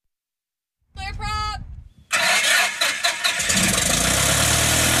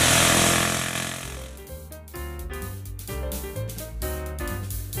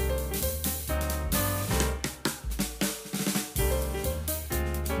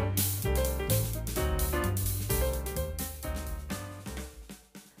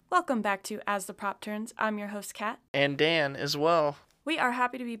Welcome back to As the Prop Turns. I'm your host, Kat. And Dan as well. We are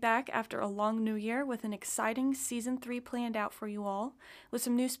happy to be back after a long new year with an exciting Season 3 planned out for you all, with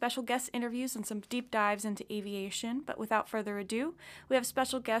some new special guest interviews and some deep dives into aviation. But without further ado, we have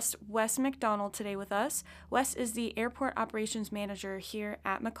special guest Wes McDonald today with us. Wes is the Airport Operations Manager here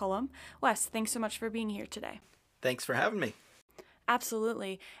at McCollum. Wes, thanks so much for being here today. Thanks for having me.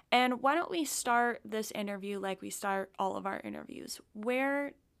 Absolutely. And why don't we start this interview like we start all of our interviews?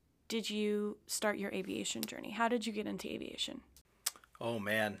 Where did you start your aviation journey? How did you get into aviation? Oh,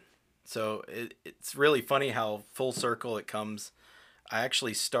 man. So it's really funny how full circle it comes. I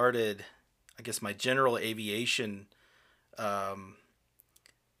actually started, my general aviation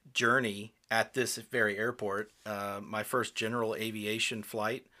journey at this very airport. My first general aviation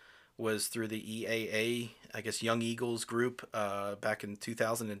flight was through the EAA, Young Eagles group back in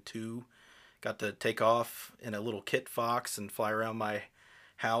 2002. Got to take off in a little Kit Fox and fly around my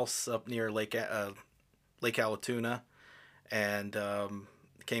house up near Lake Allatoona, and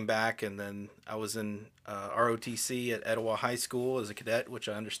came back, and then I was in ROTC at Etowah High School as a cadet, which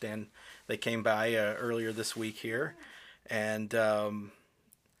I understand they came by earlier this week here. And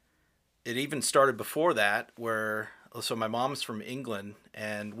it even started before that, so my mom's from England,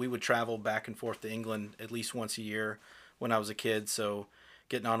 and we would travel back and forth to England at least once a year when I was a kid. So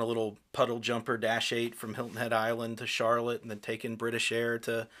getting on a little puddle jumper Dash 8 from Hilton Head Island to Charlotte, and then taking British Air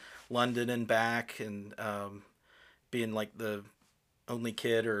to London and back, and being like the only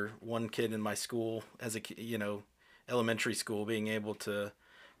kid or one kid in my school as elementary school, being able to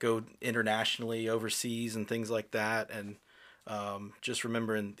go internationally overseas and things like that. And just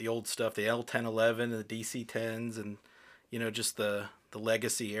remembering the old stuff, the L1011 and the DC-10s, and just the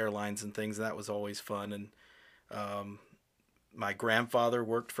legacy airlines and things. That was always fun. And my grandfather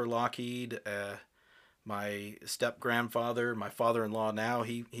worked for Lockheed. My step-grandfather, my father-in-law now,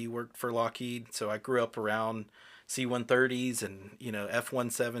 he worked for Lockheed. So I grew up around C-130s and,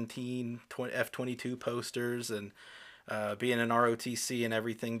 F-117, F-22 posters, and being an ROTC and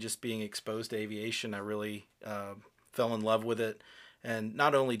everything, just being exposed to aviation, I really fell in love with it. And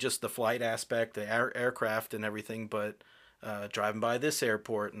not only just the flight aspect, the aircraft and everything, but driving by this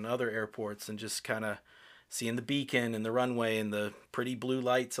airport and other airports and just kind of seeing the beacon and the runway and the pretty blue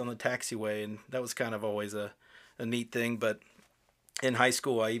lights on the taxiway. And that was kind of always a neat thing. But in high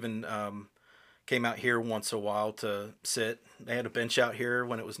school, I even came out here once in a while to sit. They had a bench out here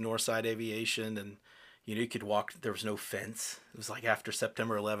when it was Northside Aviation, and you could walk. There was no fence. It was like after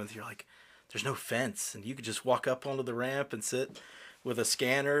September 11th, you're like, there's no fence, and you could just walk up onto the ramp and sit with a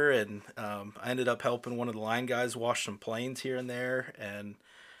scanner. And I ended up helping one of the line guys wash some planes here and there. And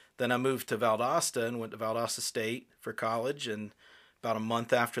then I moved to Valdosta and went to Valdosta State for college. And about a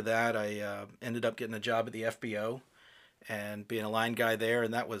month after that, I ended up getting a job at the FBO and being a line guy there.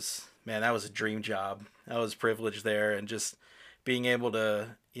 And that was a dream job. I was privileged there, and just being able to,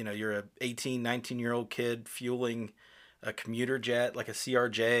 you're a 18, 19-year-old kid fueling a commuter jet like a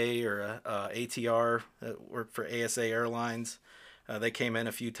CRJ or a ATR that worked for ASA Airlines. They came in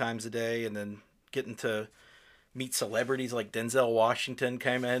a few times a day, and then getting to meet celebrities like Denzel Washington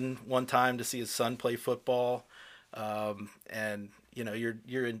came in one time to see his son play football. And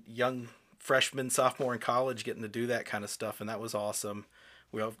you're a young freshman, sophomore in college getting to do that kind of stuff, and that was awesome.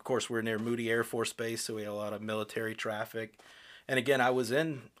 Of course, we're near Moody Air Force Base, so we had a lot of military traffic. And again, I was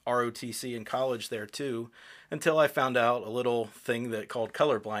in ROTC in college there too, until I found out a little thing that called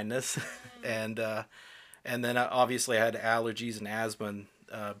color blindness. And then obviously I had allergies and asthma. And,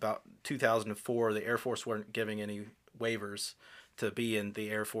 about 2004, the Air Force weren't giving any waivers to be in the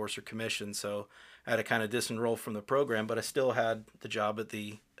Air Force or commission, so I had to kind of disenroll from the program, but I still had the job at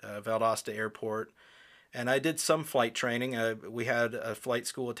the Valdosta Airport. And I did some flight training. We had a flight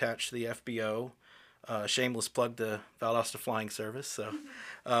school attached to the FBO. Shameless plug to Valdosta Flying Service. So,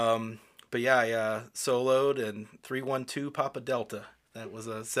 but yeah, I soloed in 312 Papa Delta. That was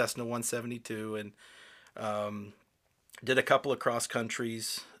a Cessna 172, and did a couple of cross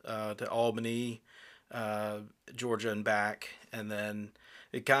countries to Albany, Georgia, and back. And then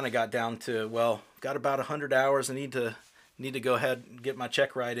it kind of got down to, got about 100 hours. I need to go ahead and get my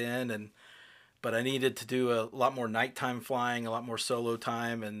check right in, but I needed to do a lot more nighttime flying, a lot more solo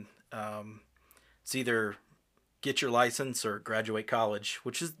time, and it's either get your license or graduate college,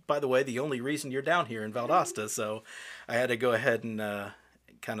 which is, by the way, the only reason you're down here in Valdosta. So I had to go ahead and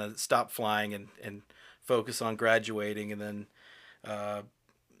kind of stop flying and focus on graduating, and then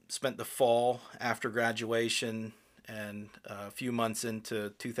spent the fall after graduation and a few months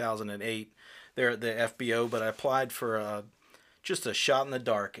into 2008 there at the FBO. But I applied for a just a shot in the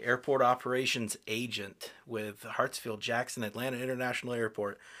dark airport operations agent with Hartsfield-Jackson Atlanta International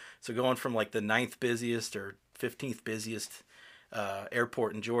Airport. So going from like the ninth busiest or 15th busiest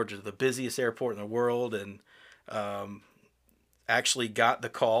airport in Georgia to the busiest airport in the world, and actually got the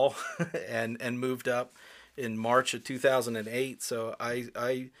call and moved up in March of 2008. So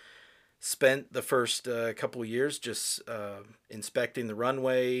I spent the first couple of years just inspecting the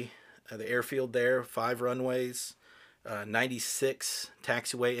runway, the airfield there, 5 runways, 96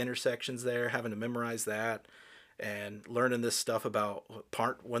 taxiway intersections there, having to memorize that and learning this stuff about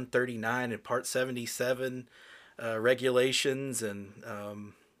Part 139 and Part 77 regulations,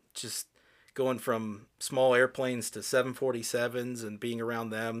 and just going from small airplanes to 747s and being around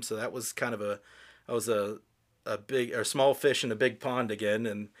them. So that was kind of I was a big or small fish in a big pond again.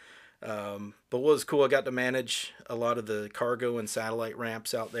 And but what was cool, I got to manage a lot of the cargo and satellite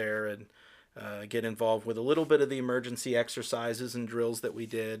ramps out there, and get involved with a little bit of the emergency exercises and drills that we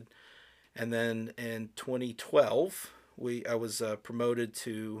did. And then in 2012, I was promoted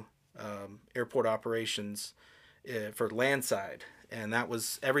to airport operations for landside, and that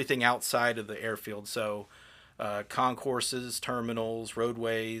was everything outside of the airfield. So concourses, terminals,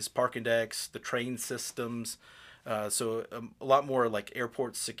 roadways, parking decks, the train systems. So a lot more like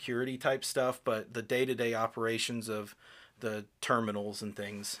airport security type stuff, but the day-to-day operations of the terminals and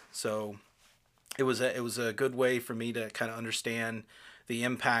things. So it was a good way for me to kind of understand the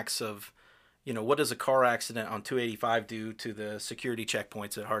impacts of, what does a car accident on 285 do to the security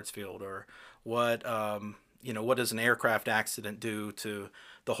checkpoints at Hartsfield, or what what does an aircraft accident do to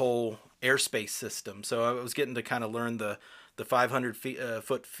the whole airspace system. So I was getting to kind of learn the 500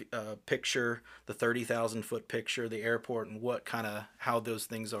 foot picture, the 30,000 foot picture, the airport, and how those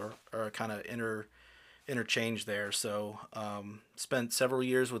things are kind of interchanged there. So spent several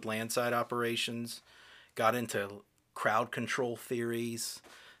years with landside operations, got into crowd control theories,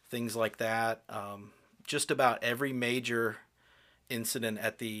 things like that. Just about every major incident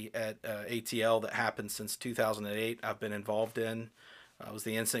at ATL that happened since 2008, I've been involved in. I was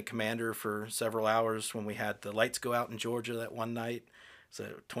the incident commander for several hours when we had the lights go out in Georgia that one night. So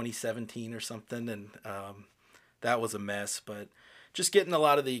 2017 or something, and that was a mess. But just getting a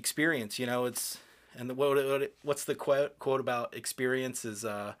lot of the experience, what's the quote about experience is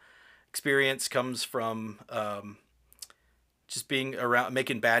experience comes from just being around,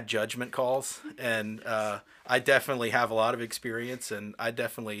 making bad judgment calls. And I definitely have a lot of experience, and I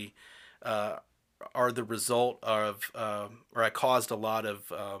definitely are the result of, or I caused a lot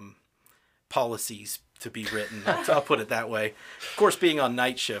of policies to be written. So I'll put it that way. Of course, being on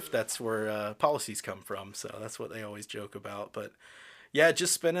night shift, that's where policies come from. So that's what they always joke about. But yeah,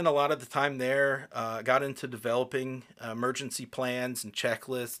 just spending a lot of the time there. Got into developing emergency plans and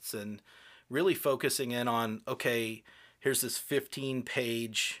checklists, and really focusing in on, okay, here's this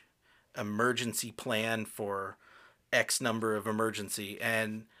 15-page emergency plan for X number of emergency.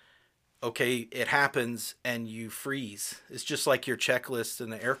 And okay, it happens and you freeze. It's just like your checklist in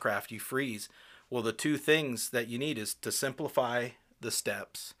the aircraft, you freeze. Well, the two things that you need is to simplify the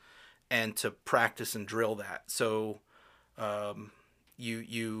steps and to practice and drill that. So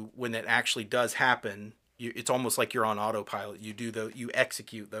you when it actually does happen, it's almost like you're on autopilot. You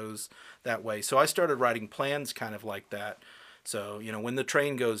execute those that way. So I started writing plans kind of like that. So, when the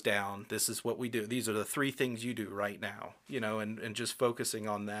train goes down, this is what we do. These are the 3 things you do right now, and just focusing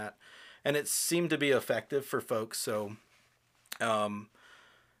on that. And it seemed to be effective for folks. So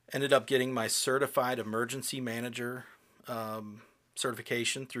ended up getting my certified emergency manager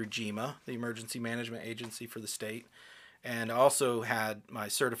certification through GEMA, the Emergency Management Agency for the state. And I also had my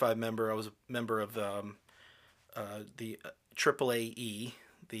certified member. I was a member of the AAAE,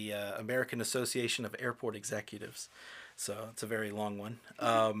 the American Association of Airport Executives. So it's a very long one.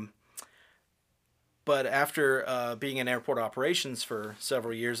 But after being in airport operations for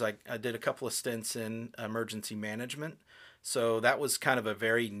several years, I did a couple of stints in emergency management. So that was kind of a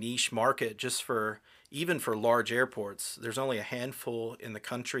very niche market, even for large airports. There's only a handful in the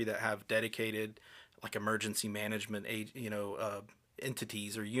country that have dedicated like emergency management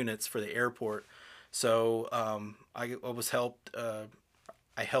entities or units for the airport. So I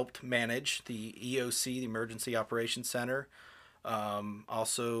helped manage the EOC, the Emergency Operations Center.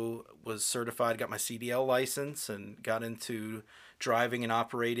 Also was certified, got my CDL license, and got into driving and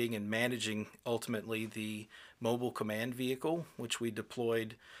operating and managing ultimately the mobile command vehicle, which we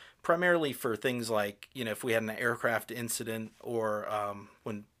deployed primarily for things like, if we had an aircraft incident, or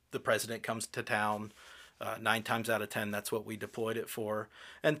when the president comes to town, 9 times out of 10, that's what we deployed it for.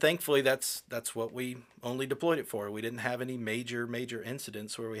 And thankfully, that's what we only deployed it for. We didn't have any major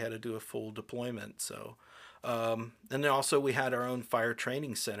incidents where we had to do a full deployment. So And then also we had our own fire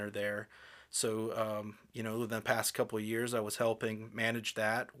training center there. So, within the past couple of years, I was helping manage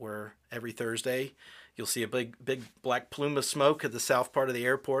that, where every Thursday you'll see a big black plume of smoke at the south part of the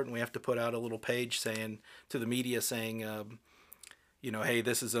airport, and we have to put out a little page saying to the media saying, hey,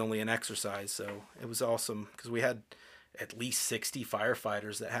 this is only an exercise. So it was awesome because we had at least 60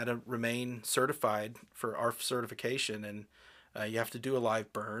 firefighters that had to remain certified for our certification, and you have to do a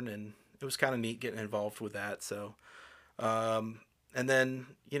live burn, and it was kind of neat getting involved with that. So, and then,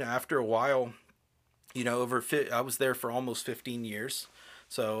 after a while, I was there for almost 15 years.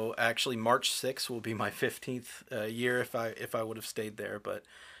 So actually March 6th will be my 15th year if I would have stayed there. But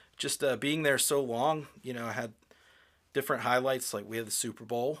just being there so long, I had different highlights. Like we had the Super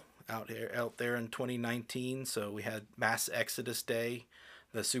Bowl out there in 2019. So we had Mass Exodus Day,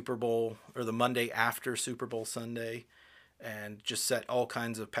 the Super Bowl, or the Monday after Super Bowl Sunday, and just set all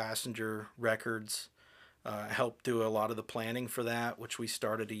kinds of passenger records. Helped do a lot of the planning for that, which we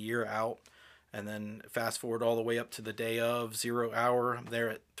started a year out. And then fast forward all the way up to the day of 0 hour. I'm there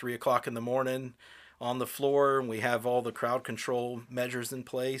at 3 o'clock in the morning on the floor, and we have all the crowd control measures in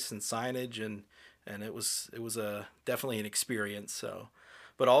place and signage, and it was definitely an experience. So,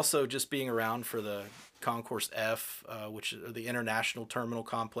 but also just being around for the Concourse F, which is the International Terminal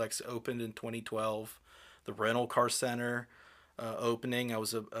Complex, opened in 2012. The Rental Car Center opening. I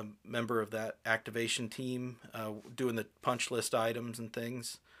was a member of that activation team, doing the punch list items and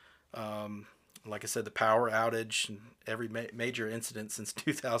things. Like I said, the power outage and every major incident since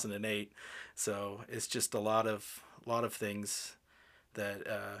 2008. So it's just a lot of things that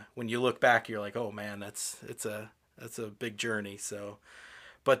when you look back, you're like, oh man, that's a big journey. So,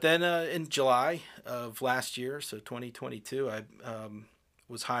 but then in July of last year, so 2022, I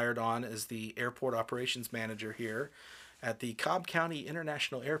was hired on as the airport operations manager here at the Cobb County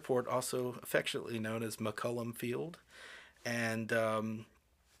International Airport, also affectionately known as McCullum Field. And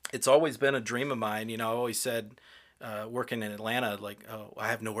it's always been a dream of mine. I always said, working in Atlanta, like, oh, I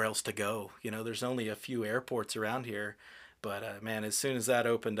have nowhere else to go. There's only a few airports around here. But man, as soon as that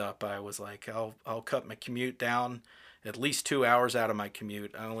opened up, I was like, I'll cut my commute down at least 2 hours out of my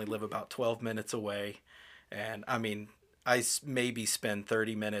commute. I only live about 12 minutes away. And I mean, I maybe spend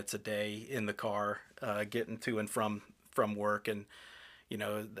 30 minutes a day in the car getting to and from work, and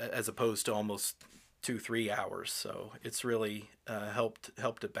as opposed to almost 2-3 hours. So it's really helped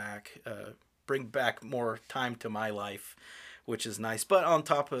it back, bring back more time to my life, which is nice. But on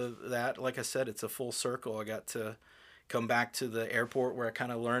top of that, like I said, it's a full circle. I got to come back to the airport where I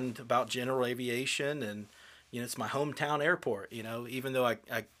kind of learned about general aviation, and it's my hometown airport. Even though I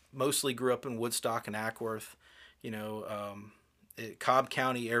mostly grew up in Woodstock and Ackworth, Cobb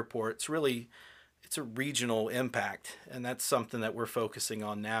County Airport, it's a regional impact, and that's something that we're focusing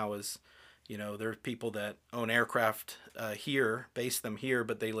on now. Is there are people that own aircraft here, base them here,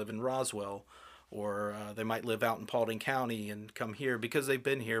 but they live in Roswell, or they might live out in Paulding County and come here because they've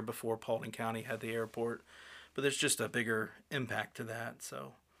been here before Paulding County had the airport. But there's just a bigger impact to that.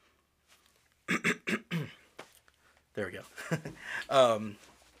 So there we go.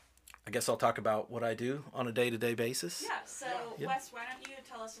 I guess I'll talk about what I do on a day-to-day basis. Yeah, so Wes, why don't you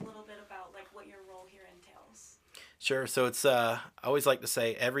tell us a little bit about what your role here entails? Sure. So it's I always like to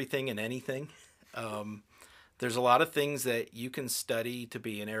say everything and anything. There's a lot of things that you can study to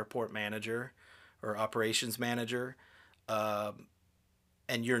be an airport manager or operations manager,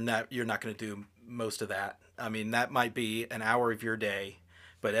 and you're not going to do most of that. I mean, that might be an hour of your day,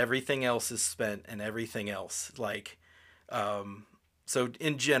 but everything else is spent in everything else. So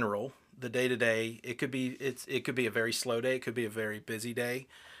in general, the day-to-day, it could be a very slow day. It could be a very busy day.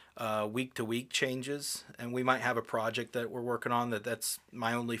 Week to week changes, and we might have a project that we're working on that's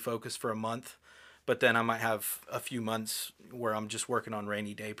my only focus for a month, but then I might have a few months where I'm just working on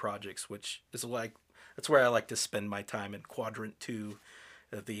rainy day projects, which is that's where I like to spend my time in quadrant 2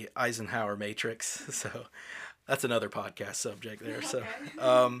 of the Eisenhower matrix. So that's another podcast subject there. Okay. So,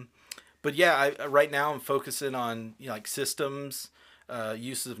 but yeah, right now I'm focusing on systems,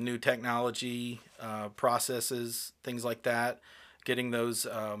 uses of new technology, processes, things like that, getting those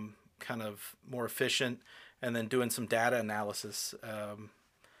kind of more efficient, and then doing some data analysis.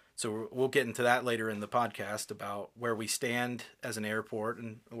 So we'll get into that later in the podcast about where we stand as an airport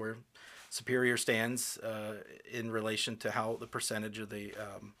and where Superior stands in relation to how the percentage of the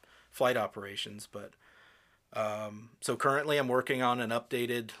flight operations. But so currently I'm working on an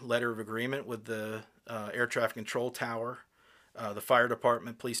updated letter of agreement with the air traffic control tower, the fire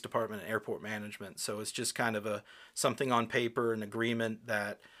department, police department, and airport management. So it's just kind of something on paper, an agreement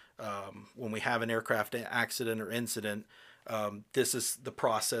that when we have an aircraft accident or incident, this is the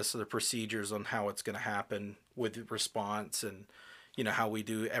process or the procedures on how it's going to happen with response, and how we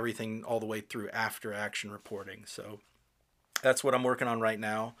do everything all the way through after action reporting. So that's what I'm working on right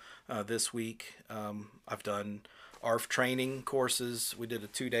now. This week, I've done ARF training courses. We did a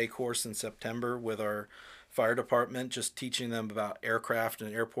 2-day course in September with our fire department, just teaching them about aircraft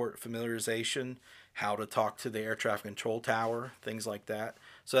and airport familiarization, how to talk to the air traffic control tower, things like that.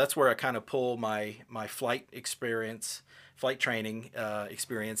 So that's where I kind of pull my flight training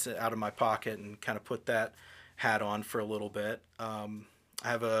experience out of my pocket and kind of put that hat on for a little bit. I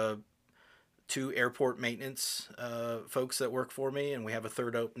have 2 airport maintenance folks that work for me, and we have a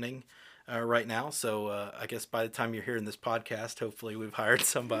 3rd opening right now. So I guess by the time you're hearing this podcast, hopefully we've hired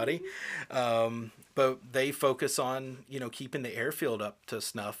somebody. But they focus on, keeping the airfield up to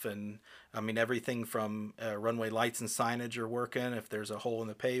snuff. And I mean, everything from runway lights and signage are working. If there's a hole in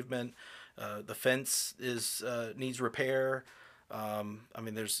the pavement, the fence needs repair. I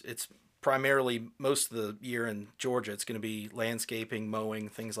mean, it's primarily most of the year in Georgia, it's going to be landscaping, mowing,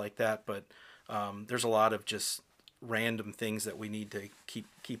 things like that. But there's a lot of just random things that we need to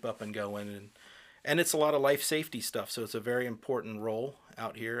keep up and going, and it's a lot of life safety stuff. So it's a very important role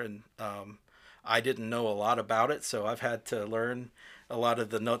out here, and I didn't know a lot about it, so I've had to learn a lot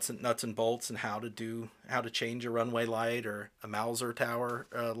of the nuts and bolts and how to change a runway light or a Mauser tower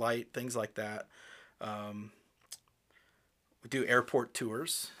light, things like that. We do airport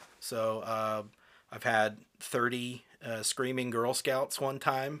tours. So I've had 30 screaming Girl Scouts one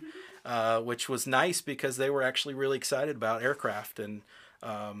time, which was nice because they were actually really excited about aircraft, and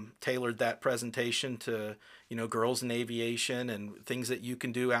tailored that presentation to, girls in aviation and things that you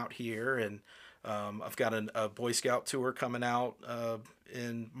can do out here. And I've got a Boy Scout tour coming out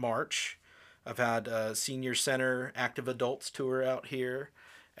in March. I've had a senior center active adults tour out here,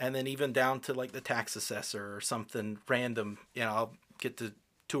 and then even down to like the tax assessor or something random. I'll get to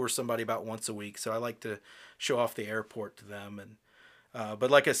tour somebody about once a week. So I like to show off the airport to them. And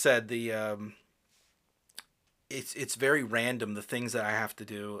but like I said, it's very random, the things that I have to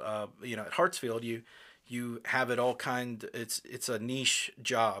do. At Hartsfield, you have it all it's a niche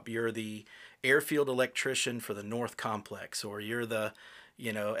job. You're the airfield electrician for the North Complex, or you're the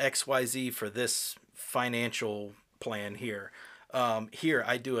XYZ for this financial plan here. Here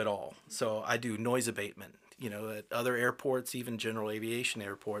I do it all. So I do noise abatement. At other airports, even general aviation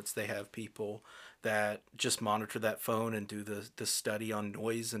airports, they have people that just monitor that phone and do the study on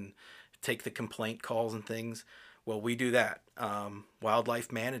noise and take the complaint calls and things. Well, we do that.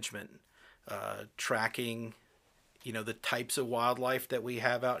 Wildlife management, tracking, the types of wildlife that we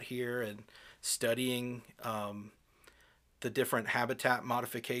have out here, and studying the different habitat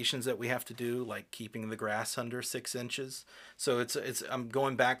modifications that we have to do, like keeping the grass under 6 inches. So I'm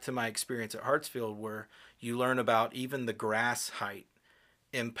going back to my experience at Hartsfield, where you learn about even the grass height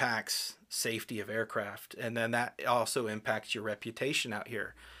impacts safety of aircraft, and then that also impacts your reputation out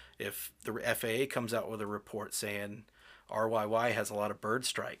here. If the FAA comes out with a report saying RYY has a lot of bird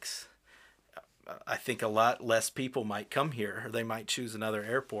strikes, I think a lot less people might come here, or they might choose another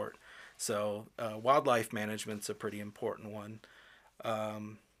airport. So wildlife management's a pretty important one.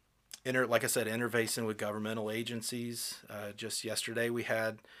 Like I said, interfacing with governmental agencies. Just yesterday we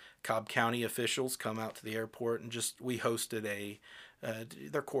had Cobb County officials come out to the airport, and we hosted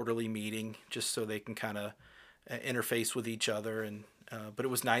their quarterly meeting, just so they can kind of interface with each other. And but it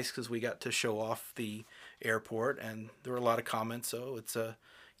was nice because we got to show off the airport, and there were a lot of comments. So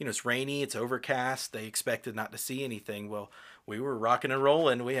it's rainy, it's overcast. They expected not to see anything. Well, we were rocking and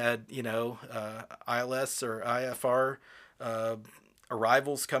rolling. We had ILS or IFR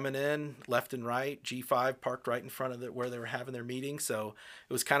arrivals coming in left and right. G5 parked right in front of where they were having their meeting. So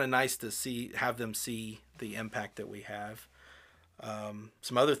it was kind of nice to have them see the impact that we have.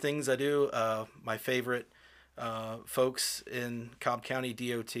 Some other things I do. My favorite folks in Cobb County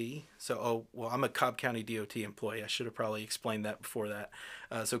DOT. So, I'm a Cobb County DOT employee. I should have probably explained that before that.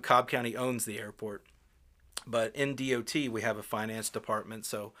 So Cobb County owns the airport, but in DOT we have a finance department.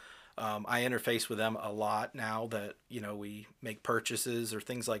 So I interface with them a lot now that we make purchases or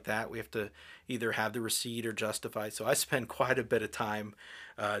things like that. We have to either have the receipt or justify. So I spend quite a bit of time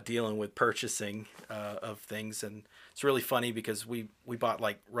dealing with purchasing of things, and it's really funny because we bought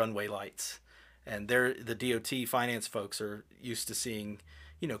like runway lights. And the DOT finance folks are used to seeing,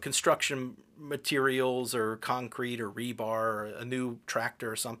 construction materials or concrete or rebar or a new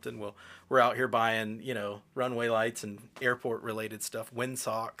tractor or something. Well, we're out here buying, runway lights and airport related stuff,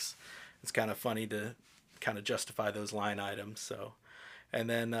 windsocks. It's kind of funny to kind of justify those line items. So, and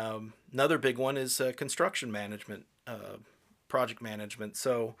then another big one is construction management, project management.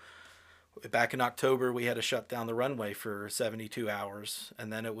 So back in October, we had to shut down the runway for 72 hours,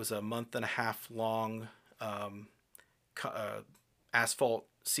 and then it was a month and a half long um, asphalt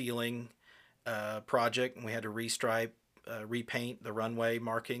ceiling project, and we had to restripe, repaint the runway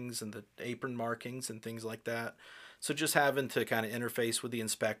markings and the apron markings and things like that. So just having to kind of interface with the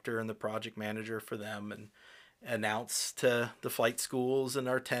inspector and the project manager for them, and announce to the flight schools and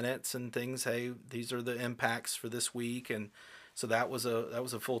our tenants and things, hey, these are the impacts for this week. And so that was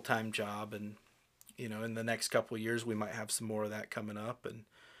a full-time job. And in the next couple of years we might have some more of that coming up. And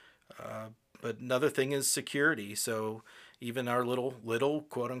but another thing is security. So even our little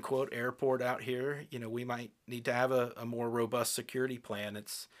quote unquote airport out here, we might need to have a more robust security plan.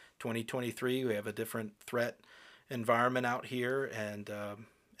 It's 2023. We have a different threat environment out here, and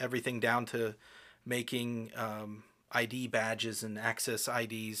everything down to making ID badges and access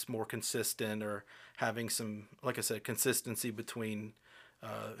IDs more consistent, or having some, like I said, consistency between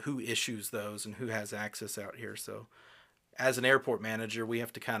who issues those and who has access out here. So as an airport manager, we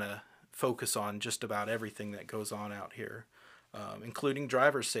have to kind of focus on just about everything that goes on out here, including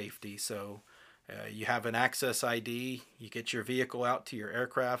driver safety. So you have an access ID, you get your vehicle out to your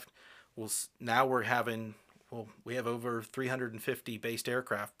aircraft. Well, now we have over 350 based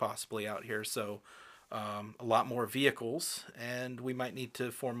aircraft possibly out here. So a lot more vehicles, and we might need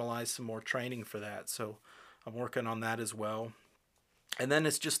to formalize some more training for that. So I'm working on that as well. And then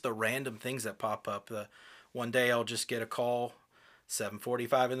it's just the random things that pop up. One day I'll just get a call,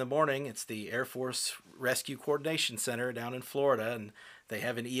 7:45 in the morning. It's the Air Force Rescue Coordination Center down in Florida, and they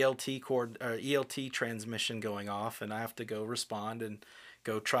have an ELT transmission going off, and I have to go respond and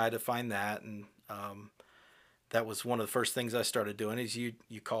go try to find that. And that was one of the first things I started doing. Is you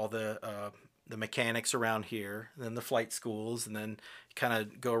call the mechanics around here, then the flight schools, and then kind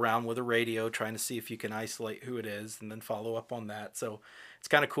of go around with a radio trying to see if you can isolate who it is, and then follow up on that. So it's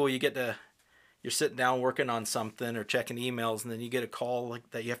kind of cool. You're sitting down working on something or checking emails, and then you get a call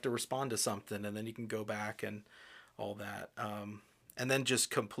like that you have to respond to something, and then you can go back and all that. And then just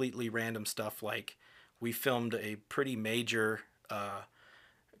completely random stuff, like we filmed a pretty major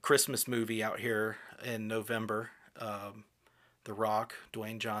Christmas movie out here in November. The Rock,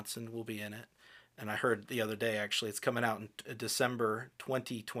 Dwayne Johnson, will be in it. And I heard the other day, actually, it's coming out in December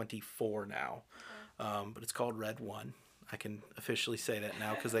 2024 now. But it's called Red One. I can officially say that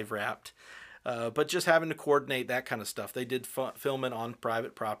now because they've wrapped. But just having to coordinate that kind of stuff. They did film it on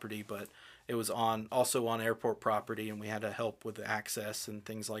private property, but it was also on airport property, and we had to help with the access and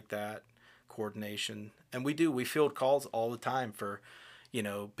things like that, coordination. And we field calls all the time for,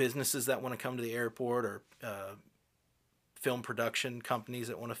 businesses that want to come to the airport, or film production companies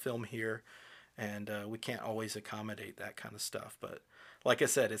that want to film here. And we can't always accommodate that kind of stuff. But like I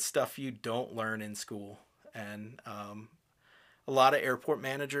said, it's stuff you don't learn in school. And a lot of airport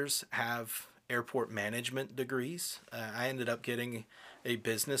managers have airport management degrees. I ended up getting a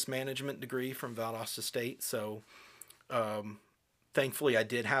business management degree from Valdosta State. So thankfully, I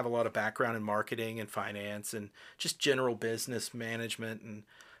did have a lot of background in marketing and finance and just general business management, and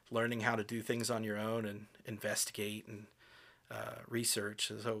learning how to do things on your own and investigate and research.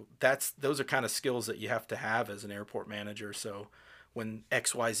 So those are kind of skills that you have to have as an airport manager. So when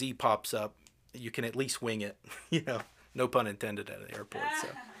XYZ pops up, you can at least wing it, no pun intended at an airport. So,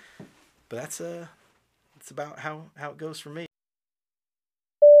 but that's about how it goes for me.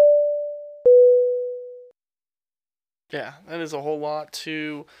 Yeah, that is a whole lot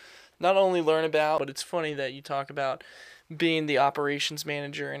to not only learn about, but it's funny that you talk about being the operations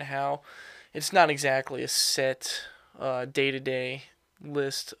manager and how it's not exactly a set day-to-day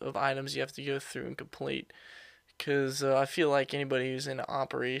list of items you have to go through and complete. Because I feel like anybody who's in an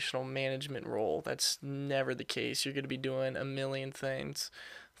operational management role, that's never the case. You're going to be doing a million things.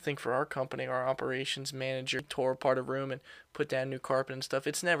 I think for our company, our operations manager tore apart a room and put down new carpet and stuff.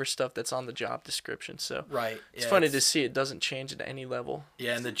 It's never stuff that's on the job description. So right. It's funny to see it doesn't change at any level.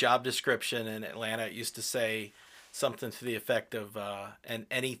 Yeah, and the job description in Atlanta, it used to say something to the effect of and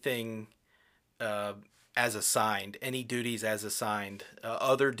anything as assigned, any duties as assigned,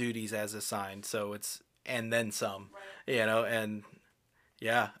 other duties as assigned. So it's and then some, right. And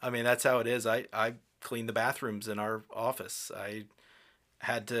yeah, I mean, that's how it is. I cleaned the bathrooms in our office. I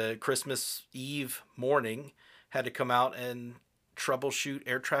had to, Christmas Eve morning, had to come out and troubleshoot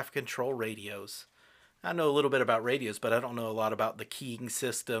air traffic control radios. I know a little bit about radios, but I don't know a lot about the keying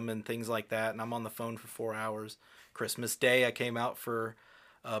system and things like that. And I'm on the phone for 4 hours. Christmas Day, I came out for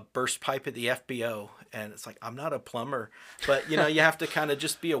a burst pipe at the FBO, and it's like, I'm not a plumber, but you have to kind of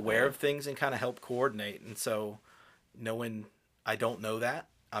just be aware of things and kind of help coordinate. And so knowing I don't know that,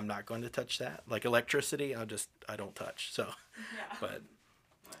 I'm not going to touch that. Like electricity, I don't touch. So, yeah. But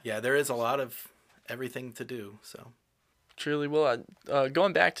Yeah, there is a lot of everything to do. So Truly, well,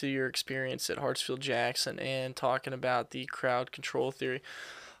 going back to your experience at Hartsfield-Jackson and talking about the crowd control theory,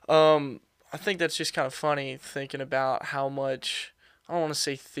 I think that's just kind of funny thinking about how much, I don't want to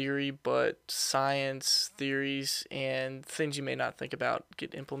say theory, but science, theories, and things you may not think about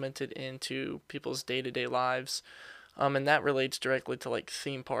get implemented into people's day-to-day lives. And that relates directly to like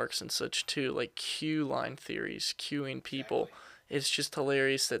theme parks and such too, like queue line theories, queuing people. It's just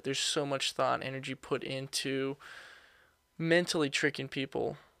hilarious that there's so much thought and energy put into mentally tricking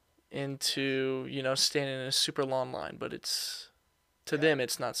people into, standing in a super long line, but it's to them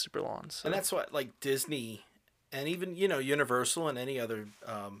it's not super long. So. And that's what like Disney and even Universal and any other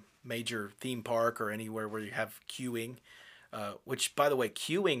major theme park or anywhere where you have queuing, which by the way,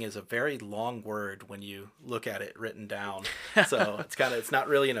 queuing is a very long word when you look at it written down. So it's not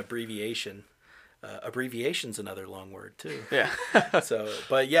really an abbreviation. Abbreviation's another long word too. Yeah. So,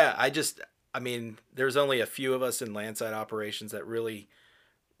 but yeah, I mean, there's only a few of us in landside operations that really,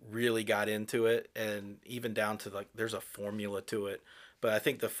 really got into it, and even down to like, there's a formula to it. But I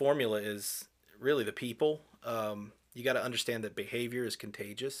think the formula is really the people. You got to understand that behavior is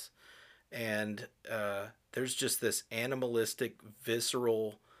contagious, and there's just this animalistic,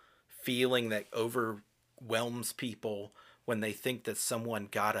 visceral feeling that overwhelms people when they think that someone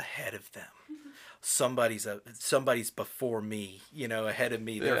got ahead of them. Somebody's before me, ahead of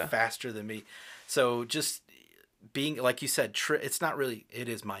me. They're faster than me. So just being, like you said, it's not really, it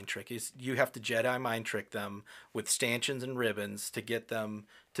is mind trick. You have to Jedi mind trick them with stanchions and ribbons to get them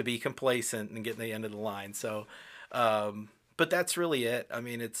to be complacent and get to the end of the line. So, but that's really it. I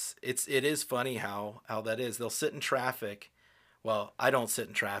mean, it is funny how that is. They'll sit in traffic. Well, I don't sit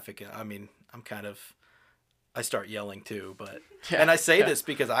in traffic. I mean, I start yelling too, but and I say this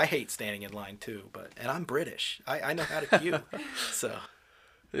because I hate standing in line too, and I'm British. I know how to queue. So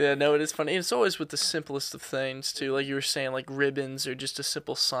yeah, no, it is funny. It's always with the simplest of things too, like you were saying, like ribbons or just a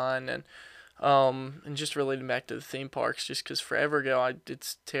simple sign, and just relating back to the theme parks, just because forever ago,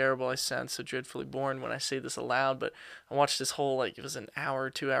 it's terrible. I sound so dreadfully boring when I say this aloud, but I watched this whole it was an hour,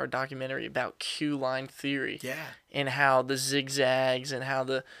 2 hour documentary about queue line theory. Yeah. And how the zigzags and how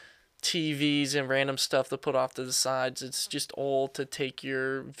the TVs and random stuff to put off to the sides. It's just all to take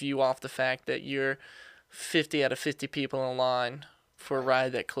your view off the fact that you're 50 out of 50 people in line for a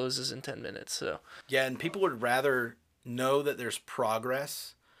ride that closes in 10 minutes. So yeah, and people would rather know that there's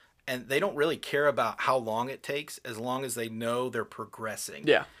progress, and they don't really care about how long it takes as long as they know they're progressing.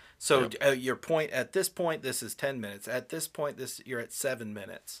 Yeah. So your point, at this point, this is 10 minutes. At this point, you're at 7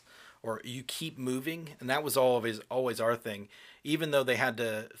 minutes. Or you keep moving, and that was always our thing. Even though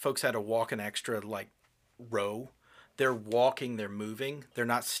folks had to walk an extra row, they're walking, they're moving, they're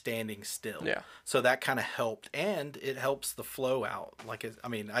not standing still. Yeah. So that kind of helped, and it helps the flow out. I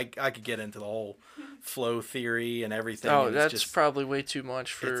could get into the whole flow theory and everything. Oh, and that's probably way too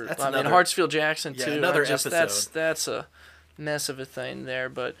much for. Hartsfield-Jackson too. Another episode. That's a mess of a thing there,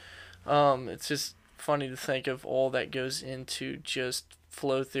 but it's just funny to think of all that goes into just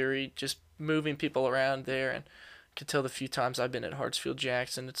flow theory, just moving people around there. And I can tell the few times I've been at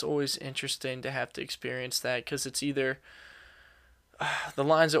Hartsfield-Jackson, it's always interesting to have to experience that, because it's either the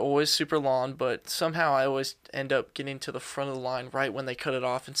lines are always super long, but somehow I always end up getting to the front of the line right when they cut it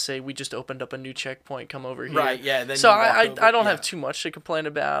off and say, we just opened up a new checkpoint, come over here. Right, yeah. Then so I don't have too much to complain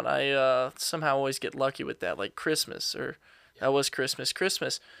about. I somehow always get lucky with that, like Christmas, that was Christmas.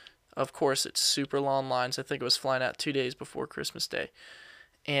 Christmas, of course, it's super long lines. I think it was flying out 2 days before Christmas Day.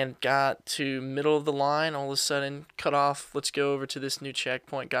 And got to middle of the line, all of a sudden cut off, let's go over to this new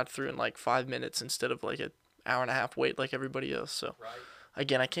checkpoint, got through in 5 minutes instead of an hour and a half wait like everybody else. So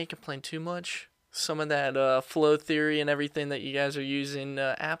again, I can't complain too much. Some of that flow theory and everything that you guys are using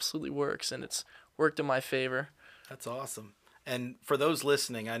absolutely works, and it's worked in my favor. That's awesome. And for those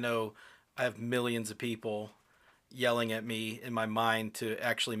listening, I know I have millions of people yelling at me in my mind to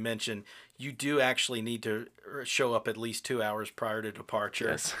actually mention you do actually need to show up at least 2 hours prior to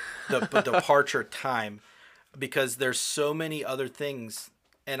departure. Yes. the departure time, because there's so many other things,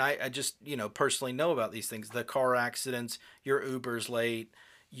 and I just personally know about these things: the car accidents, your Uber's late,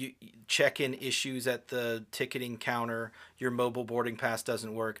 you check-in issues at the ticketing counter, your mobile boarding pass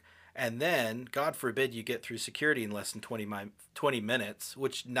doesn't work, and then God forbid you get through security in less than 20 minutes,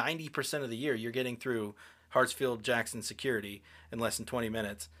 which 90% of the year you're getting through Hartsfield-Jackson security in less than 20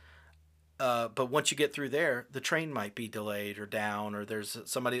 minutes. But once you get through there, the train might be delayed or down, or there's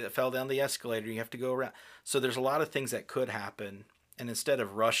somebody that fell down the escalator. You have to go around. So there's a lot of things that could happen. And instead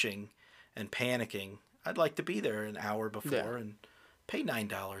of rushing and panicking, I'd like to be there an hour before and pay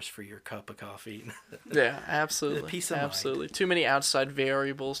 $9 for your cup of coffee. Yeah, absolutely. Peace of absolutely. mind. Too many outside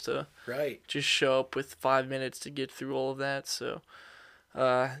variables to Right. just show up with 5 minutes to get through all of that. So,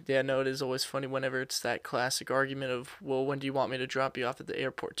 yeah, no, it is always funny whenever it's that classic argument of, well, when do you want me to drop you off at the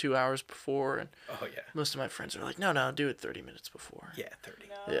airport? 2 hours before? And Oh yeah. most of my friends are like, no, do it 30 minutes before. Yeah, 30.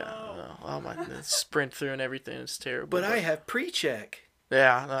 No. Yeah, no. Oh my, sprint through and everything. It's terrible. But I have pre-check,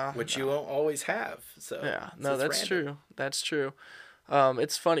 Yeah, no. which no. you won't always have. So Yeah, so no, it's that's random. true. That's true.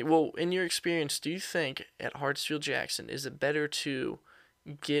 It's funny. Well, in your experience, do you think at Hartsfield Jackson, is it better to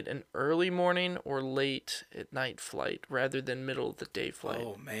get an early morning or late at night flight rather than middle of the day flight?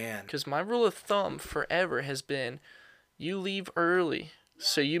 Oh man. Because my rule of thumb forever has been you leave early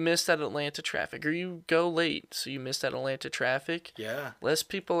so you miss that Atlanta traffic, or you go late so you miss that Atlanta traffic. Yeah. Less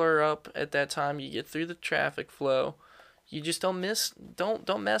people are up at that time. You get through the traffic flow. You just don't mess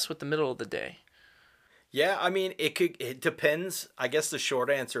with the middle of the day. Yeah, I mean, it depends. I guess the short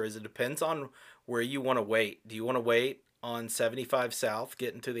answer is it depends on where you want to wait. Do you want to wait on 75 South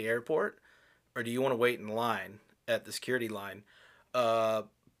getting to the airport, or do you want to wait in line at the security line?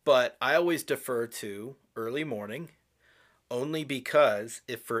 But I always defer to early morning, only because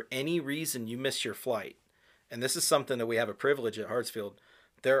if for any reason you miss your flight, and this is something that we have a privilege at Hartsfield,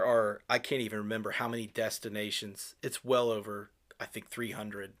 I can't even remember how many destinations. It's well over, I think,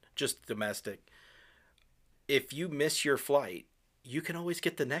 300, just domestic. If you miss your flight, you can always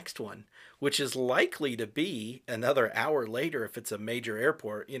get the next one, which is likely to be another hour later if it's a major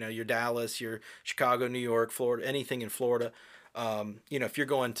airport. You know, your Dallas, your Chicago, New York, Florida, anything in Florida. If you're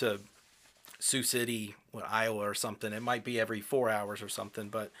going to Sioux City, Iowa or something, it might be every 4 hours or something.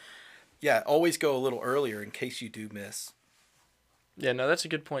 But yeah, always go a little earlier in case you do miss. Yeah, no, that's a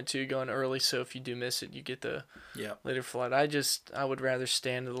good point too. Going early, so if you do miss it, you get the Yeah. later flight. I would rather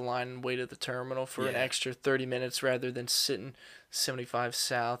stand in the line and wait at the terminal for an Yeah. extra 30 minutes rather than sitting 75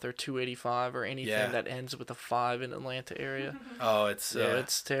 South or 285 or anything that ends with a 5 in Atlanta area. Oh,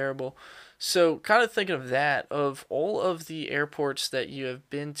 It's terrible. So kind of thinking of that, of all of the airports that you have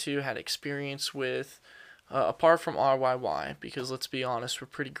been to, had experience with, apart from RYY, because let's be honest, we're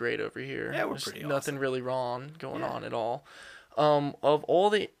pretty great over here. Yeah, we're There's pretty nothing awesome. really wrong going on at all. Of all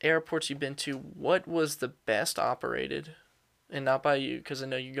the airports you've been to, what was the best operated? And not by you, because I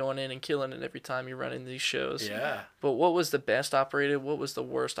know you're going in and killing it every time you're running these shows. Yeah. But what was the best operated? What was the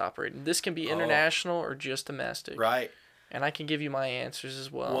worst operated? This can be international or just domestic. Right. And I can give you my answers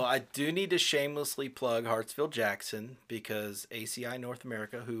as well. Well, I do need to shamelessly plug Hartsfield Jackson because ACI North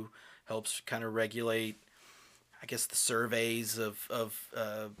America, who helps kind of regulate, I guess, the surveys of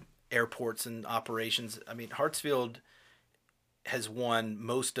airports and operations. I mean, Hartsfield has won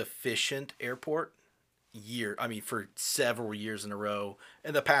most efficient airport for several years in a row.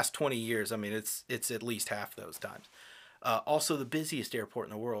 In the past 20 years, I mean, it's at least half those times. Also the busiest airport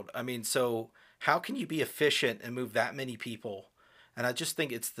in the world. I mean, so how can you be efficient and move that many people? And I just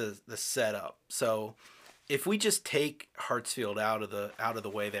think it's the setup. So if we just take Hartsfield out of the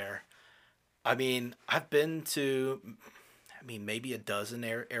way there, I mean, I've been to, maybe a dozen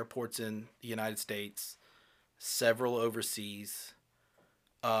airports in the United States, several overseas.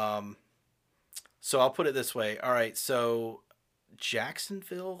 So I'll put it this way. All right, so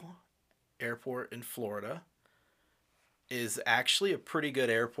Jacksonville Airport in Florida is actually a pretty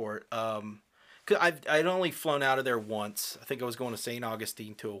good airport. 'Cause I'd only flown out of there once. I think I was going to St.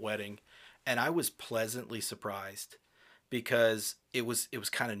 Augustine to a wedding, and I was pleasantly surprised because it was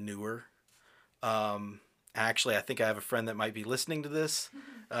kind of newer. Actually, I think I have a friend that might be listening to this,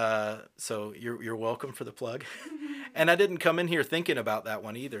 so you're welcome for the plug. And I didn't come in here thinking about that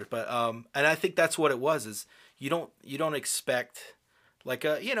one either, but and I think that's what it was. Is you don't expect like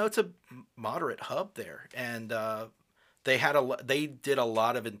it's a moderate hub there, and they did a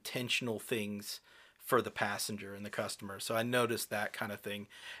lot of intentional things for the passenger and the customer. So I noticed that kind of thing,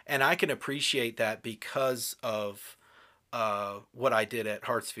 and I can appreciate that because of what I did at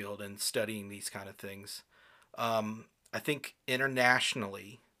Hartsfield and studying these kind of things. I think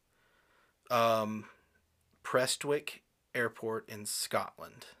internationally, Prestwick Airport in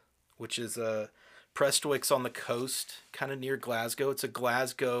Scotland, which is Prestwick's on the coast, kind of near Glasgow. It's a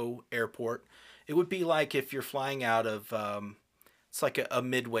Glasgow airport. It would be like if you're flying out of, it's like a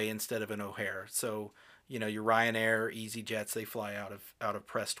Midway instead of an O'Hare. So, your Ryanair, EasyJets, they fly out of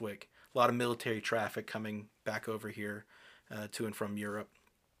Prestwick. A lot of military traffic coming back over here to and from Europe.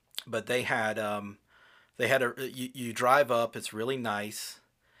 But they had you drive up. It's really nice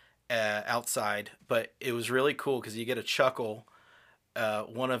outside, but it was really cool because you get a chuckle.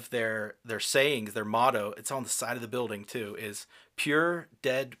 One of their sayings, their motto, it's on the side of the building too, is "Pure,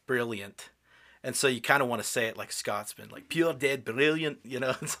 Dead, Brilliant." And so you kind of want to say it like Scotsman, like pure dead brilliant.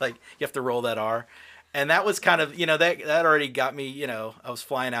 It's like you have to roll that R. And that was kind of, that already got me, I was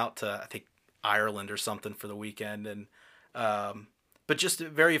flying out to, I think, Ireland or something for the weekend. And, but just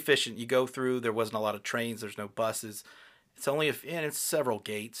very efficient. You go through, there wasn't a lot of trains, there's no buses. It's only, and it's several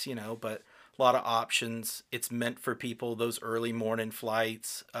gates, but a lot of options. It's meant for people, those early morning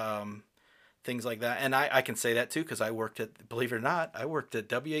flights, things like that. And I can say that too, because I worked at, believe it or not, I worked at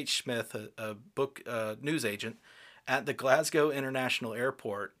W.H. Smith, a book news agent at the Glasgow International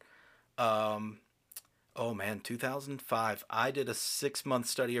Airport. Oh man, 2005. I did a 6-month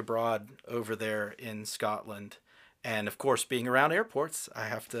study abroad over there in Scotland, and of course, being around airports, I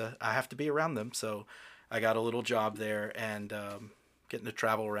have to be around them. So, I got a little job there and getting to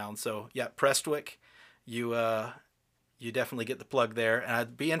travel around. So yeah, Prestwick, you definitely get the plug there, and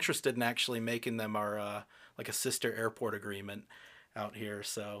I'd be interested in actually making them our like a sister airport agreement out here.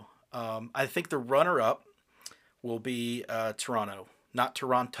 So I think the runner-up will be Toronto, not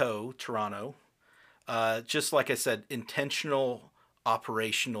Toronto, Toronto. Just like I said, intentional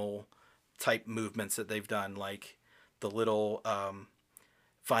operational type movements that they've done, like the little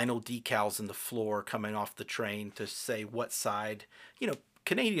vinyl decals in the floor coming off the train to say what side.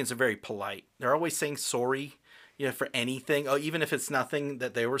 Canadians are very polite. They're always saying sorry, for anything. Oh, even if it's nothing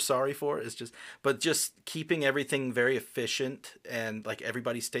that they were sorry for. It's just keeping everything very efficient and like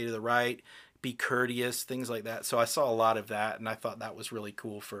everybody stay to the right, be courteous, things like that. So I saw a lot of that, and I thought that was really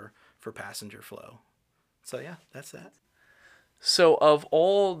cool for passenger flow. So yeah, that's that. So of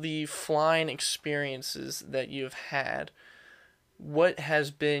all the flying experiences that you've had, what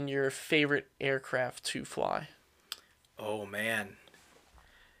has been your favorite aircraft to fly? Oh man.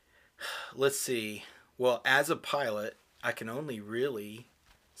 Let's see. Well, as a pilot, I can only really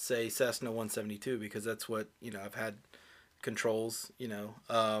say Cessna 172 because that's what, I've had controls,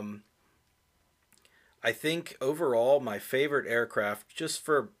 I think overall my favorite aircraft, just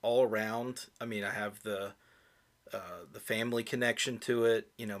for all around, I have the family connection to it.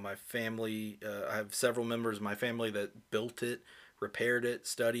 My family, I have several members of my family that built it, repaired it,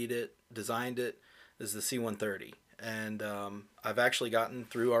 studied it, designed it, is the C-130. And I've actually gotten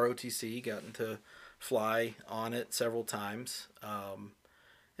through ROTC, gotten to fly on it several times.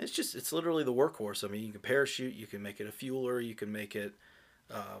 It's literally the workhorse. You can parachute, you can make it a fueler, you can make it,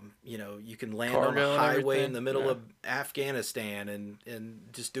 you can land on a highway in the middle of Afghanistan and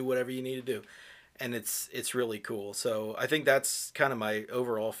just do whatever you need to do. And it's really cool. So I think that's kind of my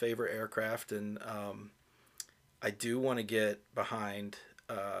overall favorite aircraft. And I do want to get behind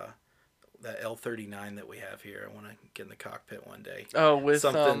that L-39 that we have here. I want to get in the cockpit one day. Oh, with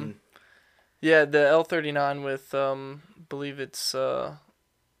something. Yeah, the L-39 with believe it's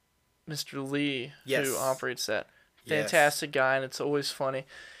Mr. Lee who operates that. Fantastic guy, and it's always funny.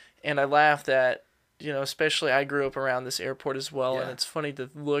 And I laughed at, especially I grew up around this airport as well, and it's funny to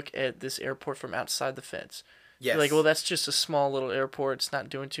look at this airport from outside the fence. Yes. You're like, well, that's just a small little airport. It's not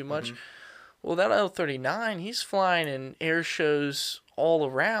doing too much. Mm-hmm. Well, that L-39, he's flying in air shows all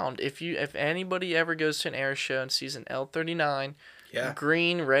around. If anybody ever goes to an air show and sees an L-39,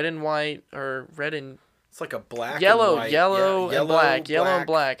 green, red and white, or red and it's like a black yellow, and white. Yellow and black. Yellow and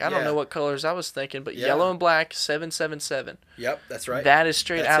black. I don't Yeah. know what colors I was thinking, but yellow and black, 777. Yep, that's right. That is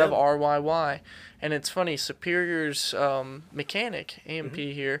straight out of RYY. And it's funny, Superior's mechanic, AMP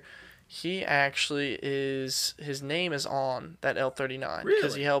here, he actually his name is on that L-39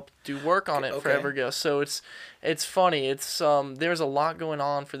 because he helped do work on it forever ago. So it's funny. It's there's a lot going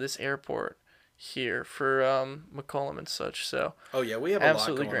on for this airport here for McCollum and such. So we have a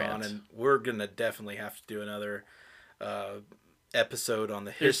lot going on, and we're gonna definitely have to do another episode on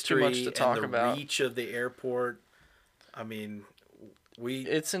the history and the reach of the airport.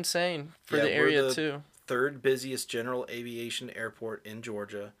 It's insane for the area too. Third busiest general aviation airport in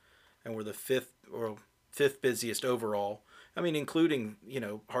Georgia, and we're the fifth busiest overall. Including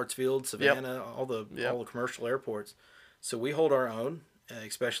Hartsfield, Savannah, all the commercial airports. So we hold our own,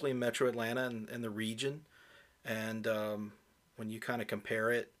 especially in Metro Atlanta and the region. And when you kind of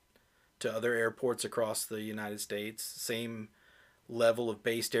compare it to other airports across the United States, same level of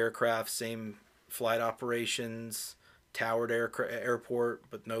based aircraft, same flight operations, towered airport,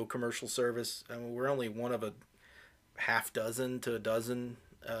 but no commercial service. We're only one of a half dozen to a dozen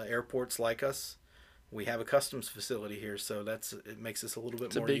airports like us. We have a customs facility here, so it makes us a little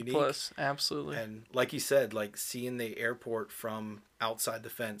bit more unique. It's a big plus, absolutely. And like you said, like seeing the airport from outside the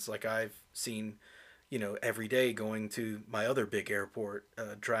fence, like I've seen, every day going to my other big airport,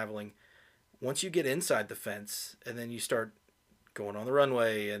 traveling. Once you get inside the fence, and then you start going on the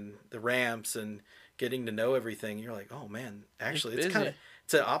runway and the ramps and getting to know everything, you're like, oh man, actually, it's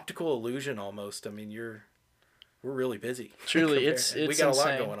it's an optical illusion almost. I mean, we're really busy. Truly, it's we got insane. a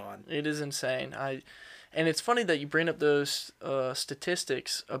lot going on. It is insane. And it's funny that you bring up those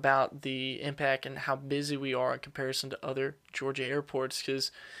statistics about the impact and how busy we are in comparison to other Georgia airports,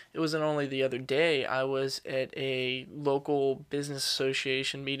 because it wasn't only the other day I was at a local business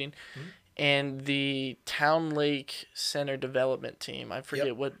association meeting, and the Town Lake Center Development Team, I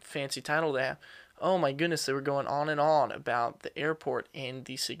forget what fancy title they have. Oh my goodness, they were going on and on about the airport and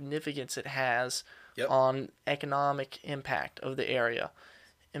the significance it has on economic impact of the area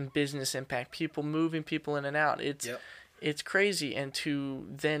and business impact, people moving people in and out. It's crazy. And to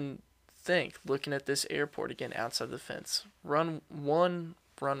then think, looking at this airport again outside the fence, run one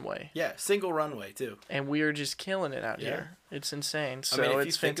runway. Yeah, single runway too. And we are just killing it out here. It's insane. So I mean, if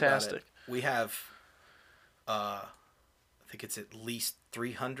it's you think fantastic. about it, we have, I think it's at least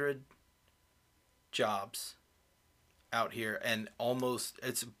 300 jobs out here, and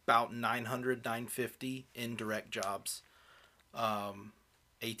it's about 950 indirect jobs.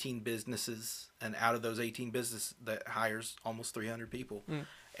 18 businesses, and out of those 18 businesses, that hires almost 300 people.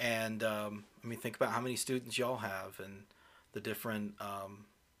 And I mean, think about how many students y'all have and the different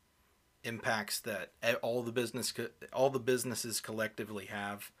impacts that all the businesses collectively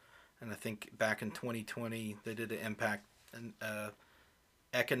have. And I think back in 2020 they did an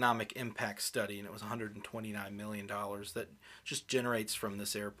economic impact study, and it was $129 million that just generates from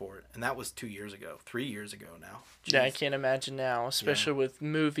this airport. And that was 3 years ago now. Jeez. Yeah, I can't imagine now, especially with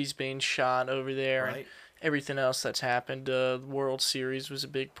movies being shot over there and everything else that's happened. The World Series was a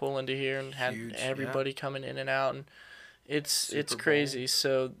big pull into here and had everybody coming in and out, and it's crazy.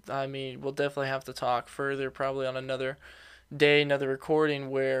 So I mean, we'll definitely have to talk further, probably on another day, another recording,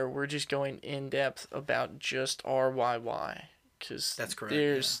 where we're just going in depth about just RYY. Because that's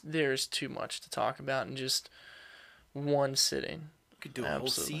correct. There's too much to talk about in just one sitting. You could do a whole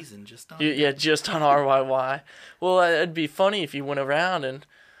season just on just on RYY. Well, it'd be funny if you went around and,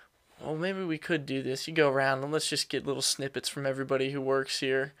 well, maybe we could do this. You go around and let's just get little snippets from everybody who works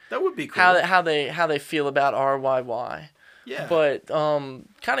here. That would be cool. How they feel about RYY. Yeah. But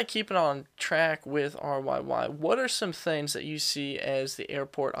kind of keeping on track with RYY, what are some things that you see as the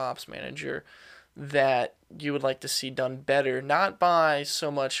airport ops manager that you would like to see done better, not by so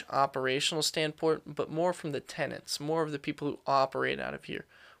much operational standpoint, but more from the tenants, more of the people who operate out of here?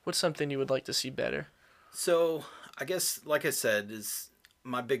 What's something you would like to see better? So I guess, like I said, is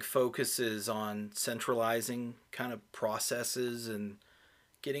my big focus is on centralizing kind of processes and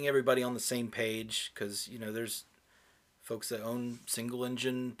getting everybody on the same page, because there's folks that own single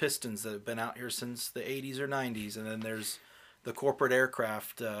engine pistons that have been out here since the 80s or 90s, and then there's the corporate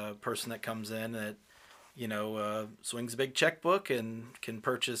aircraft person that comes in that swings a big checkbook and can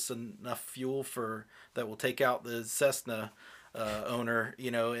purchase enough fuel that will take out the Cessna owner.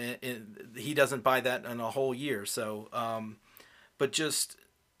 He doesn't buy that in a whole year. So, but just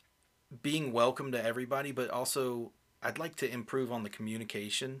being welcome to everybody, but also I'd like to improve on the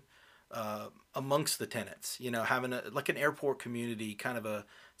communication amongst the tenants. Having an airport community, kind of a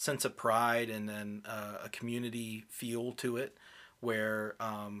sense of pride and then a community feel to it, where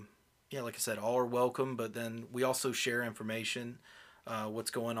like I said, all are welcome, but then we also share information, what's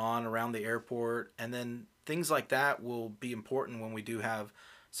going on around the airport, and then things like that will be important when we do have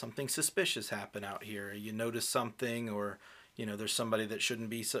something suspicious happen out here. You notice something, or there's somebody that shouldn't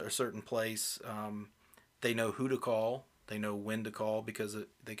be a certain place. They know who to call, they know when to call, because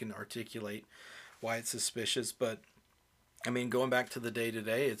they can articulate why it's suspicious. But I mean, going back to the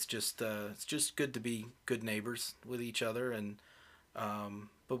day-to-day, it's just good to be good neighbors with each other. And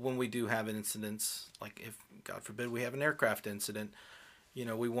but when we do have incidents, like if, God forbid, we have an aircraft incident,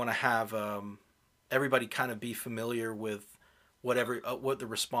 we want to have everybody kind of be familiar with what the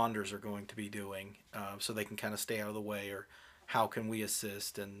responders are going to be doing, so they can kind of stay out of the way, or how can we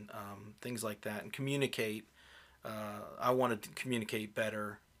assist, and things like that, and communicate. I wanted to communicate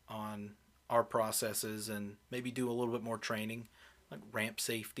better on our processes, and maybe do a little bit more training, like ramp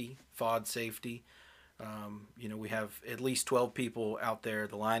safety, FOD safety. We have at least 12 people out there,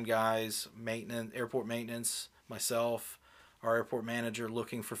 the line guys, maintenance, airport maintenance, myself, our airport manager,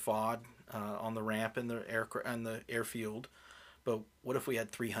 looking for FOD on the ramp and the airfield. But what if we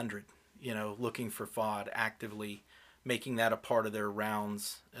had 300, looking for FOD, actively making that a part of their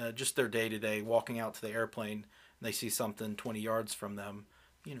rounds, just their day-to-day, walking out to the airplane, and they see something 20 yards from them,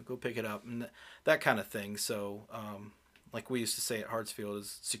 go pick it up, and that kind of thing. So like we used to say at Hartsfield,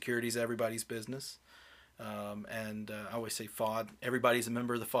 is security's everybody's business. And I always say FOD, everybody's a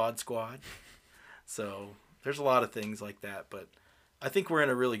member of the FOD squad. So there's a lot of things like that, but I think we're in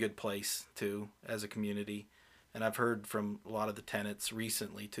a really good place too, as a community. And I've heard from a lot of the tenants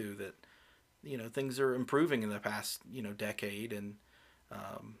recently too that, things are improving in the past, decade and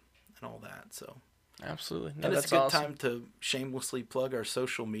all that. So. Absolutely. No, And it's that's a good awesome. time to shamelessly plug our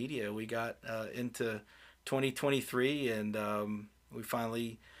social media. We got into 2023, and we're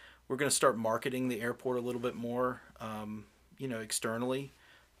going to start marketing the airport a little bit more, externally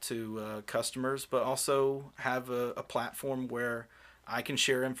to customers, but also have a platform where I can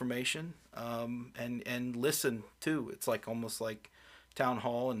share information and listen too. It's like almost like town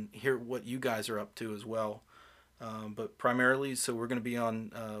hall and hear what you guys are up to as well. But primarily, so we're going to be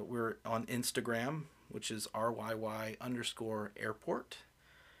we're on Instagram, which is RYY_airport.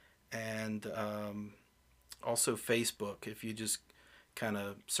 And also Facebook. If you just kind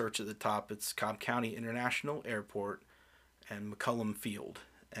of search at the top, it's Cobb County International Airport and McCollum Field.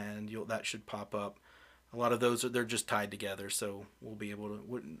 And that should pop up. A lot of those, they're just tied together, so we'll be able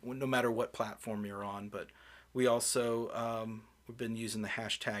to, no matter what platform you're on. But we also, we've been using the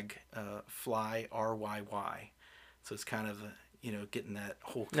hashtag FlyRYY. So it's kind of, getting that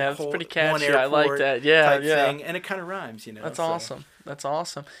whole, Yeah, it's pretty catchy. one airport I like that. Yeah, type yeah. thing, and it kind of rhymes, That's so. awesome. That's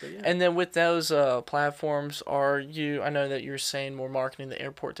awesome. Yeah. And then with those platforms, I know that you're saying more marketing the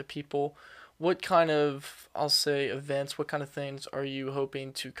airport to people. What kind of, I'll say, events, what kind of things are you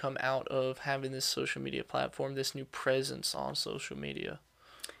hoping to come out of having this social media platform, this new presence on social media?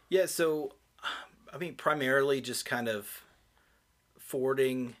 Yeah, so, primarily just kind of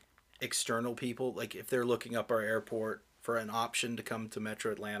forwarding external people, like if they're looking up our airport for an option to come to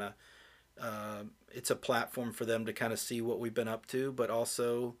Metro Atlanta, it's a platform for them to kind of see what we've been up to, but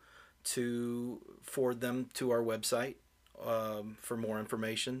also to forward them to our website for more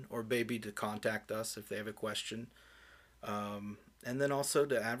information, or maybe to contact us if they have a question. And then also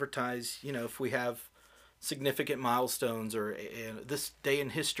to advertise, if we have significant milestones or this day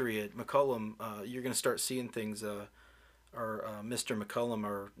in history at McCollum, you're going to start seeing things. Our Mr. McCollum,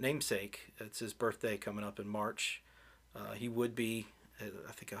 our namesake, it's his birthday coming up in March. He would be,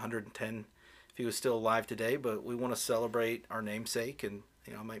 I think, 110 if he was still alive today, but we want to celebrate our namesake, and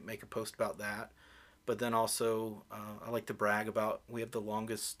I might make a post about that. But then also, I like to brag about we have the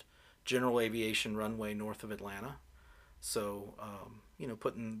longest general aviation runway north of Atlanta. So,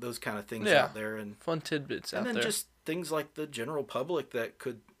 putting those kind of things out there, and fun tidbits out there. And then just things like the general public that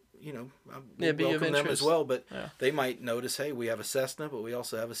could, be welcome them as well. But yeah. they might notice, hey, we have a Cessna, but we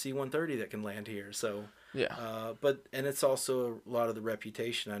also have a C-130 that can land here. So, yeah. And it's also a lot of the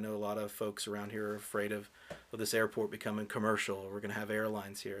reputation. I know a lot of folks around here are afraid of this airport becoming commercial. We're going to have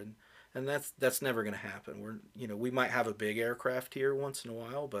airlines here, and that's never going to happen. We might have a big aircraft here once in a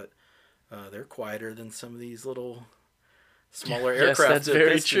while, but they're quieter than some of these little smaller aircraft. Yes, that's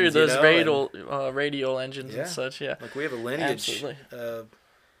very true. Those radial engines and such. Yeah. Like we have a lineage.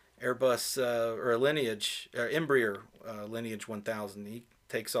 Airbus or a lineage, Embraer lineage 1000. He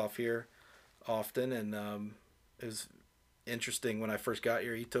takes off here often, and it was interesting when I first got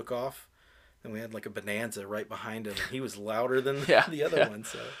here. He took off, and we had like a Bonanza right behind him, and he was louder than the other one.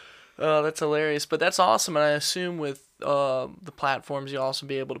 So, oh, that's hilarious. But that's awesome, and I assume with the platforms you'll also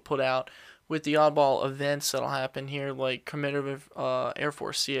be able to put out with the oddball events that'll happen here, like Commemorative Air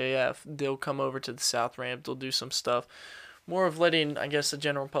Force CAF. They'll come over to the South Ramp. They'll do some stuff. More of letting, I guess, the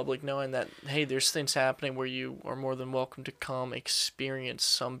general public knowing that, hey, there's things happening where you are more than welcome to come experience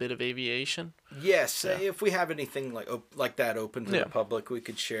some bit of aviation. Yes, if we have anything like that open to the public, we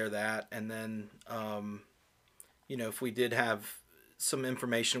could share that. And then, if we did have some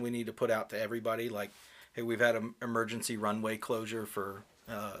information we need to put out to everybody, like, hey, we've had an emergency runway closure for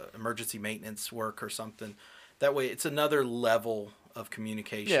emergency maintenance work or something. That way, it's another level of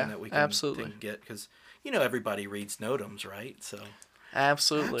communication that we can get, because everybody reads NOTAMs, right? So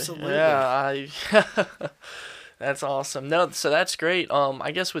absolutely. Yeah, that's awesome. No, so that's great.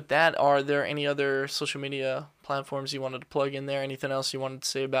 I guess with that, are there any other social media platforms you wanted to plug in there? Anything else you wanted to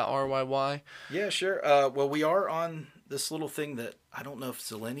say about RYY? Yeah, sure. Well, we are on this little thing that I don't know if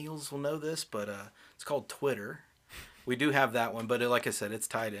Zillennials will know this, but it's called Twitter. We do have that one, but like I said, it's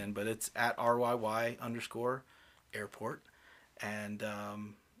tied in. But it's at RYY_airport, and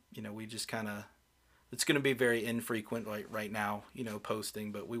we just kind of. It's going to be very infrequent, like right now,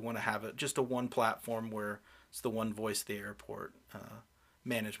 posting, but we want to have it just a one platform where it's the one voice of the airport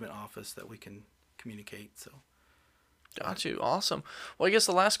management office that we can communicate. So, got you. Awesome. Well, I guess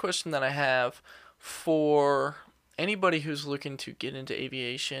the last question that I have for anybody who's looking to get into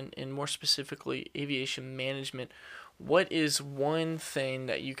aviation, and more specifically aviation management, what is one thing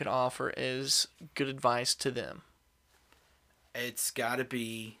that you could offer as good advice to them? It's got to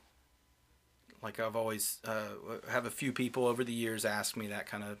be. Like I've always have a few people over the years ask me that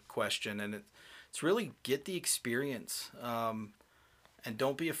kind of question, and it's really get the experience, and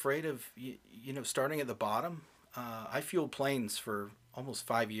don't be afraid of starting at the bottom. I fueled planes for almost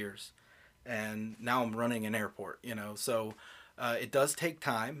 5 years, and now I'm running an airport. So it does take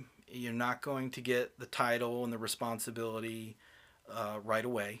time. You're not going to get the title and the responsibility right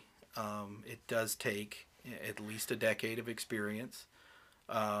away. It does take at least a decade of experience.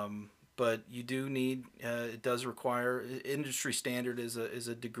 But you do need, it does require, industry standard is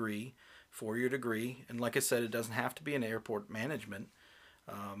a degree, 4-year degree. And like I said, it doesn't have to be in airport management.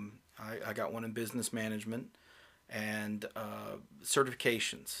 I got one in business management and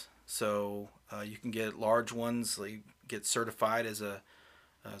certifications. So you can get large ones, like get certified as a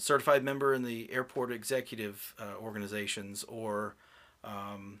certified member in the airport executive organizations, or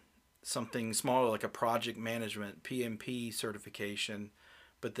something smaller like a project management, PMP certification.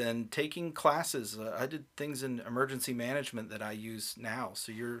 But then taking classes, I did things in emergency management that I use now.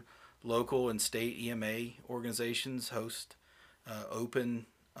 So your local and state EMA organizations host open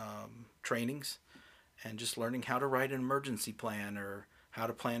trainings, and just learning how to write an emergency plan or how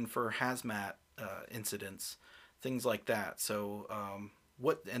to plan for hazmat incidents, things like that. So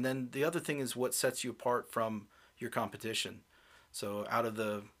and then the other thing is what sets you apart from your competition. So out of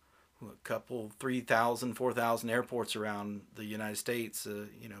the couple 3,000, 4,000 airports around the United States,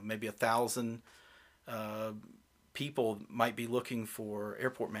 maybe 1,000 people might be looking for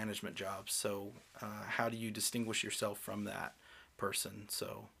airport management jobs. So how do you distinguish yourself from that person?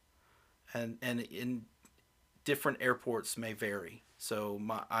 So and in different airports may vary. So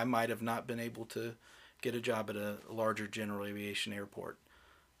I might have not been able to get a job at a larger general aviation airport,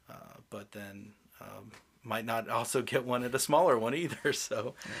 but then might not also get one at a smaller one either.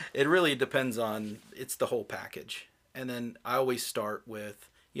 So it really depends on, it's the whole package. And then I always start with,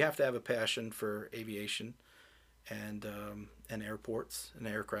 you have to have a passion for aviation and airports and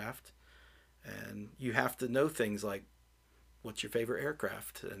aircraft. And you have to know things like, what's your favorite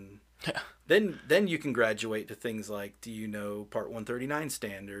aircraft? And then you can graduate to things like, do you know Part 139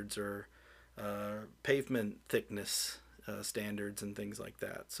 standards or pavement thickness standards and things like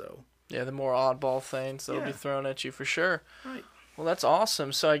that. So yeah, the more oddball things that'll be thrown at you for sure. Right. Well, that's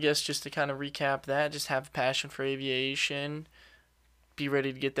awesome. So I guess just to kind of recap that, just have a passion for aviation, be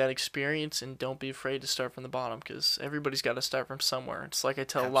ready to get that experience, and don't be afraid to start from the bottom, because everybody's got to start from somewhere. It's like I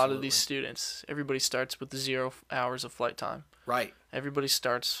tell a lot of these students, everybody starts with the 0 hours of flight time. Right. Everybody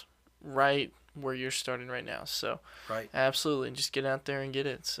starts right where you're starting right now. So right. Absolutely, and just get out there and get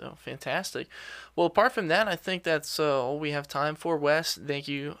it. So fantastic. Well, apart from that, I think that's all we have time for. Wes, thank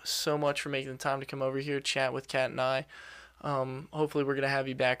you so much for making the time to come over here, chat with Kat and I. Hopefully we're going to have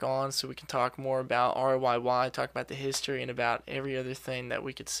you back on so we can talk more about KRYY, talk about the history, and about every other thing that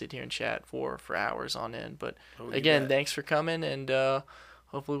we could sit here and chat for hours on end. But again, thanks for coming, and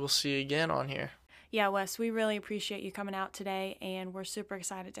hopefully we'll see you again on here. Yeah, Wes, we really appreciate you coming out today, and we're super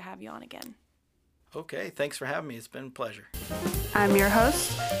excited to have you on again. Okay, thanks for having me. It's been a pleasure. I'm your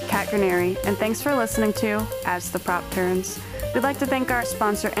host, Kat KRYY, and thanks for listening to As the Prop Turns. We'd like to thank our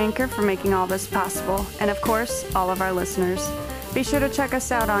sponsor, Anchor, for making all this possible, and of course, all of our listeners. Be sure to check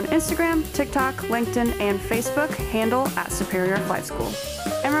us out on Instagram, TikTok, LinkedIn, and Facebook, handle @Superior Flight School.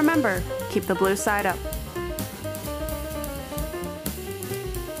 And remember, keep the blue side up.